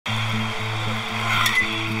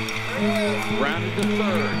grounded to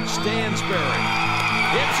third. Stansbury.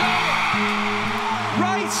 It's over.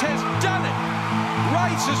 Rice has done it.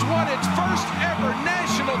 Rice has won its first ever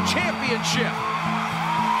national championship.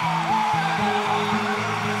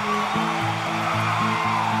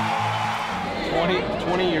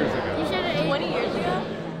 Twenty years ago. You said it 20 years ago?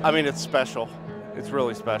 I mean, it's special. It's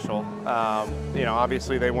really special. You know,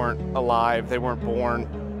 obviously they weren't alive. They weren't born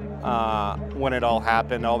when it all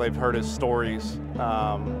happened. All they've heard is stories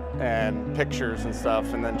and pictures and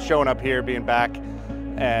stuff. And then showing up here, being back,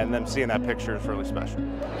 and them seeing that picture is really special.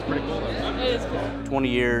 It's pretty cool. It is cool. 20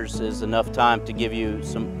 years is enough time to give you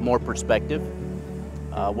some more perspective.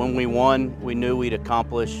 When we won, we knew we'd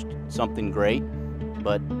accomplished something great,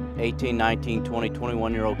 but 18, 19, 20,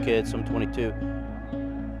 21-year-old kids, some 22,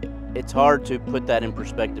 it's hard to put that in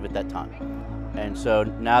perspective at that time. And so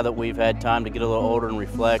now that we've had time to get a little older and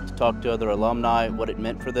reflect, talk to other alumni, what it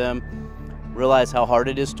meant for them, realize how hard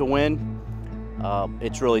it is to win,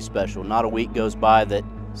 it's really special. Not a week goes by that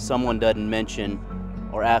someone doesn't mention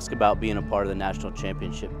or ask about being a part of the national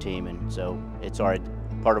championship team. And so it's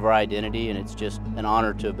part of our identity, and it's just an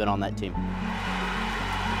honor to have been on that team.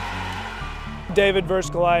 David versus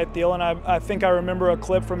Goliath deal, and I think I remember a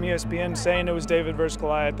clip from ESPN saying it was David versus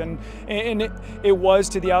Goliath, and it was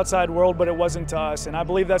to the outside world, but it wasn't to us. And I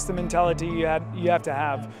believe that's the mentality you have to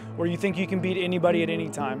have, where you think you can beat anybody at any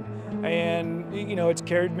time. And you know, it's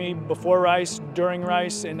carried me before Rice, during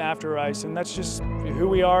Rice, and after Rice, and that's just who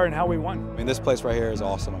we are and how we won. I mean, this place right here is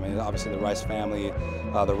awesome. I mean, obviously the Rice family,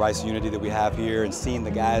 the Rice unity that we have here, and seeing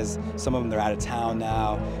the guys, some of them they're out of town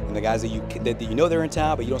now, and the guys that you know they're in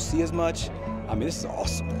town but you don't see as much. I mean, this is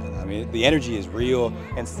awesome, man. I mean, the energy is real,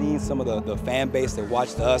 and seeing some of the fan base that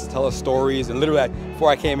watched us tell us stories, and literally before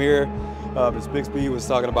I came here, Ms. Bixby was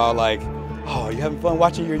talking about like, oh, are you having fun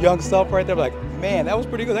watching your young self right there? Like, man, that was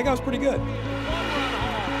pretty good. That guy was pretty good.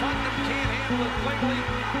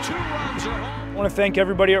 I want to thank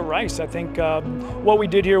everybody at Rice. I think what we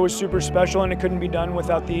did here was super special, and it couldn't be done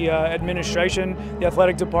without the administration, the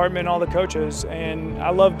athletic department, all the coaches. And I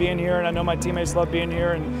love being here, and I know my teammates love being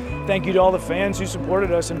here. And thank you to all the fans who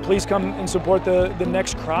supported us. And please come and support the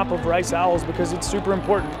next crop of Rice Owls, because it's super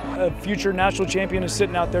important. A future national champion is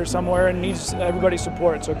sitting out there somewhere and needs everybody's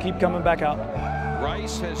support. So keep coming back out.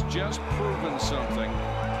 Rice has just proven something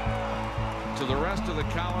to the rest of the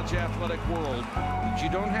college athletic world, that you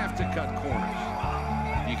don't have to cut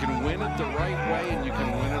corners. You can win it the right way, and you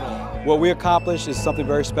can win it all. What we accomplished is something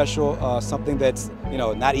very special, something that's, you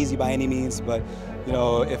know, not easy by any means, but you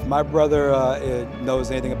know, if my brother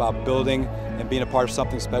knows anything about building and being a part of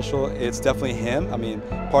something special, it's definitely him. I mean,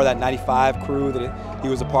 part of that 95 crew that he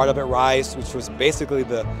was a part of at Rice, which was basically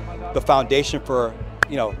the foundation for,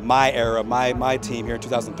 you know, my era, my team here in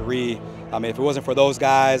 2003. I mean, if it wasn't for those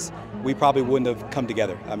guys, we probably wouldn't have come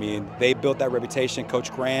together. I mean, they built that reputation,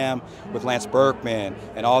 Coach Graham with Lance Berkman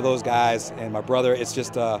and all those guys, and my brother. It's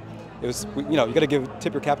just, it was, you know, you got to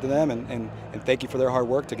tip your cap to them and thank you for their hard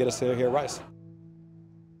work to get us here at Rice.